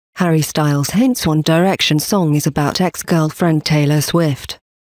Harry Styles hints One Direction song is about ex-girlfriend Taylor Swift.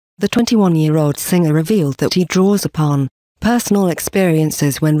 The 21-year-old singer revealed that he draws upon personal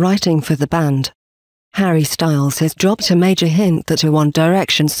experiences when writing for the band. Harry Styles has dropped a major hint that a One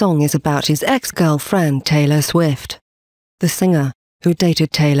Direction song is about his ex-girlfriend Taylor Swift. The singer, who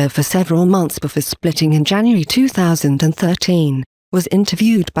dated Taylor for several months before splitting in January 2013, was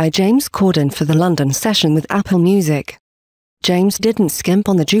interviewed by James Corden for the London session with Apple Music. James didn't skimp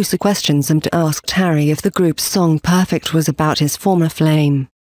on the juicy questions and asked Harry if the group's song Perfect was about his former flame.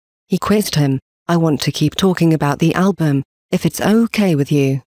 He quizzed him, "I want to keep talking about the album, if it's okay with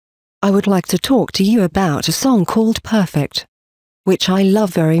you. I would like to talk to you about a song called Perfect, which I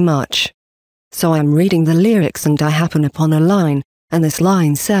love very much. So I'm reading the lyrics and I happen upon a line, and this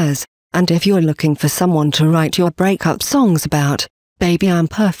line says, and if you're looking for someone to write your breakup songs about, baby I'm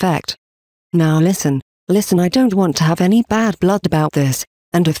perfect. Now listen, I don't want to have any bad blood about this,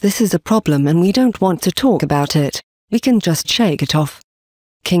 and if this is a problem and we don't want to talk about it, we can just shake it off."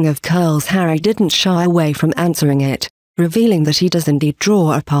 King of Curls Harry didn't shy away from answering it, revealing that he does indeed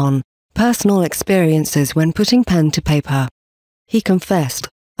draw upon personal experiences when putting pen to paper. He confessed,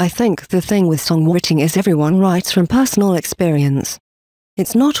 "I think the thing with songwriting is everyone writes from personal experience.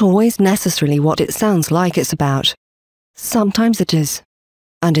 It's not always necessarily what it sounds like it's about. Sometimes it is.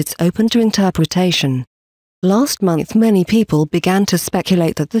 And it's open to interpretation." Last month many people began to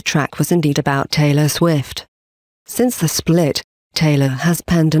speculate that the track was indeed about Taylor Swift. Since the split, Taylor has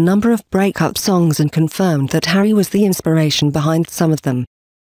penned a number of breakup songs and confirmed that Harry was the inspiration behind some of them.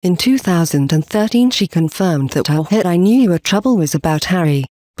 In 2013 she confirmed that her hit I Knew You Were Trouble was about Harry,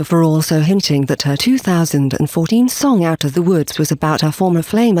 before also hinting that her 2014 song Out of the Woods was about her former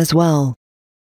flame as well.